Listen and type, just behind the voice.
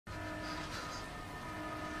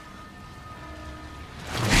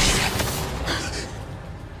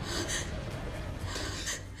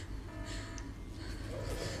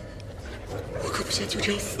下就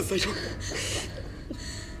这样死在这儿。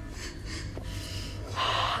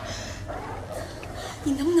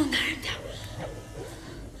你能不能男人点？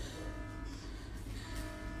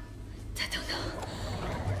再等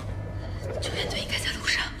等，救援队应该在路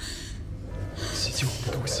上。袭击我们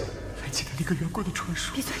的东西，还记得那个远古的传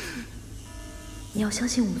说。闭嘴！你要相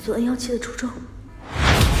信我们做 N17的初衷。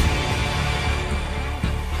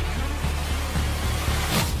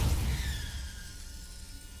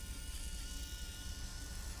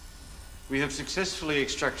 We have successfully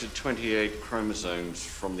extracted 28 chromosomes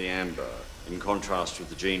from the amber, in contrast with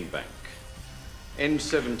the gene bank.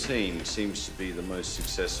 N17 seems to be the most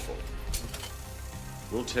successful.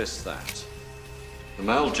 We'll test that. The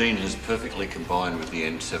male gene has perfectly combined with the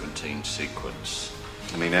N17 sequence.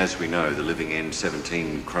 I mean, as we know, the living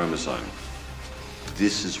N17 chromosome.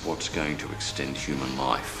 This is what's going to extend human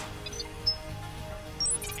life.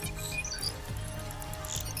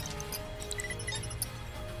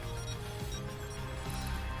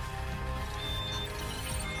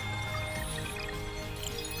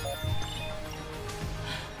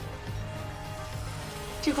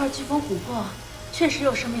这块飓风琥珀确实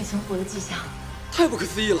有生命存活的迹象，太不可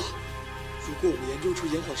思议了！如果我们研究出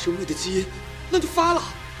延缓生命的基因，那就发了，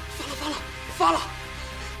发了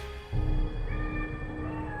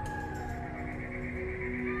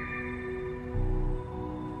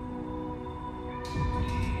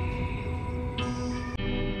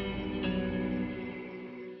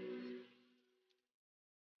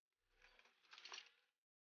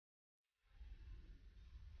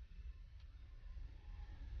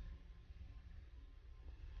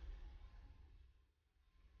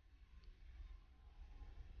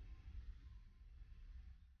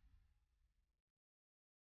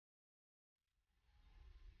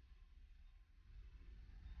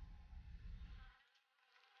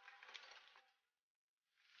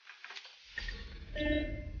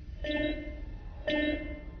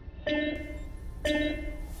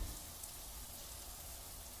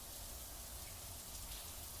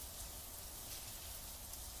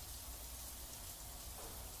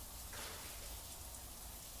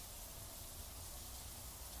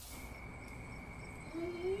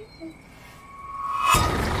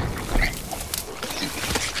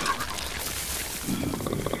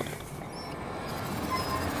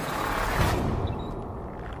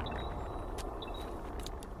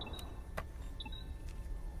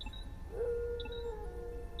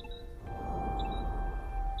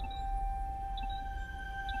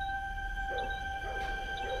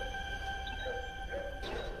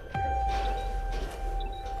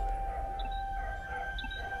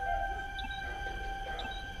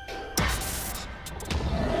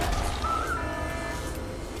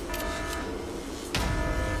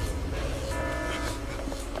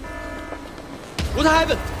！What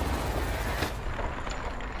happened?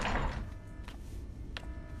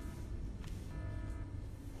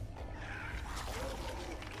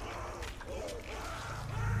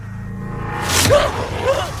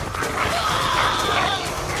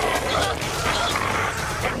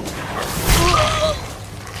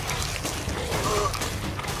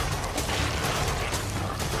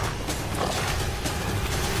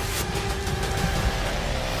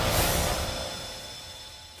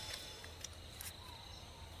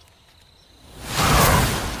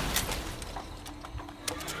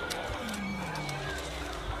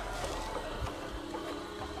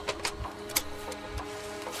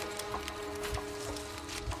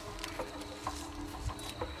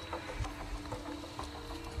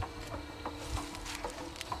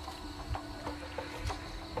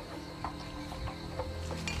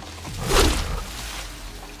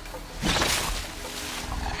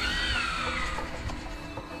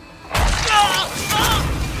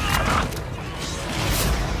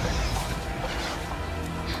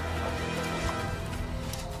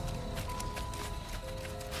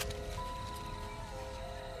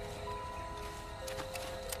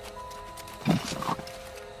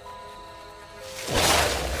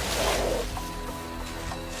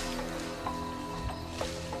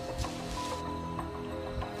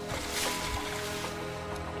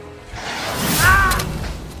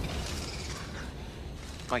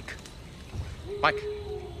 Mike.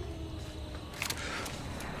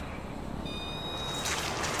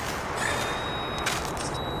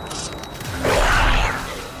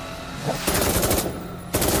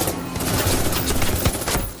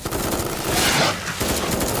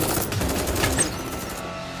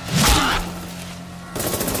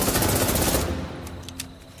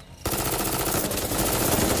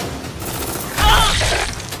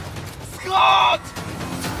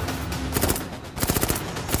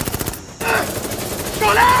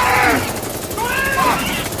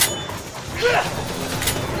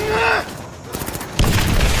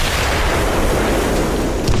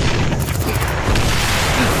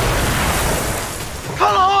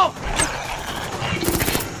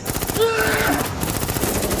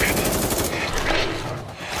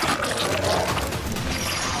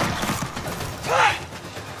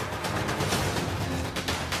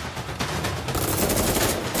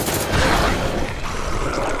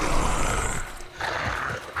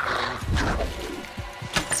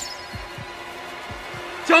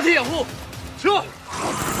 张贴掩护，撤！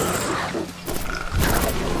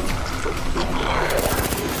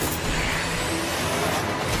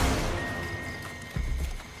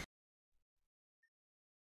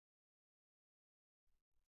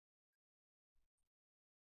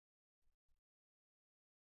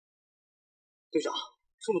队长，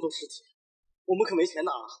这么多尸体，我们可没钱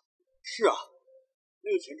拿了。是啊，没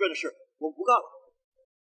有钱赚的事，我们不干了。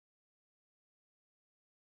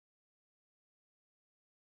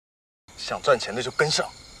想赚钱的就跟上，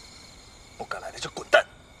不敢来的就滚蛋。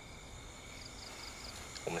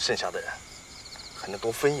我们剩下的人还能多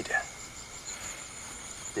分一点。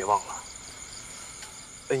别忘了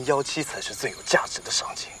，N17才是最有价值的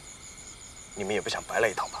赏金。你们也不想白来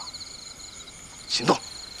一趟吧？行动！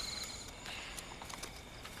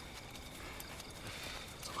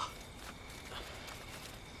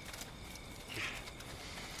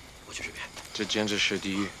 这简直是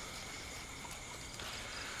地狱！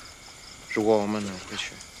如果我们能回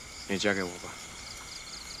去，你嫁给我吧。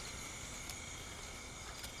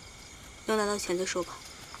等拿到钱再说吧。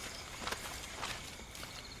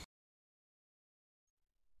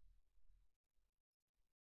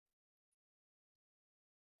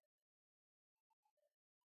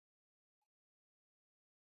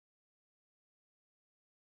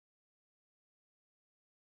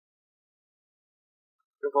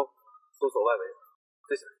任峰，搜索外围。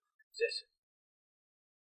 谢谢。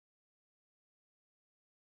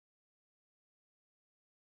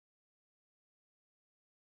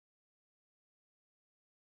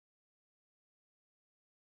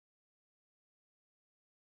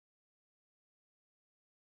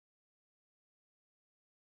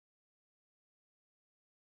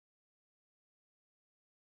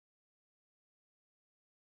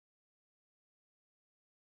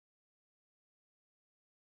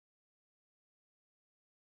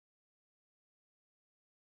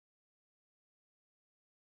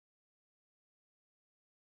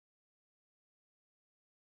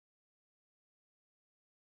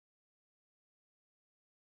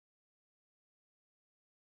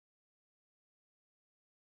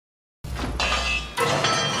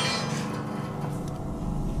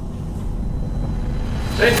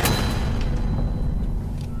谁？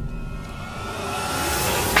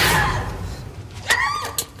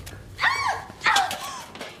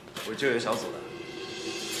我救援小组的。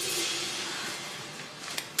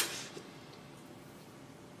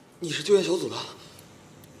你是救援小组的？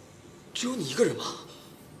只有你一个人吗？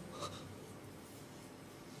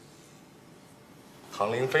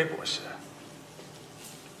唐凌飞博士，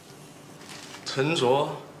沉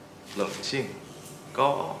着、冷静、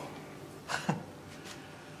高傲。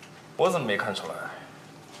我怎么没看出来？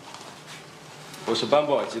我是班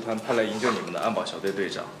布尔集团派来营救你们的安保小队队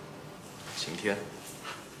长晴天。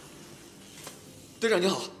队长你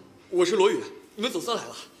好，我是罗宇，你们总算来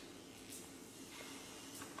了。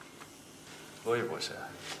罗宇博士，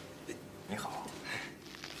你好。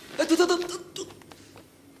哎，等，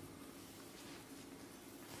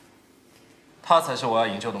他才是我要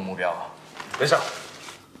营救的目标。跟上。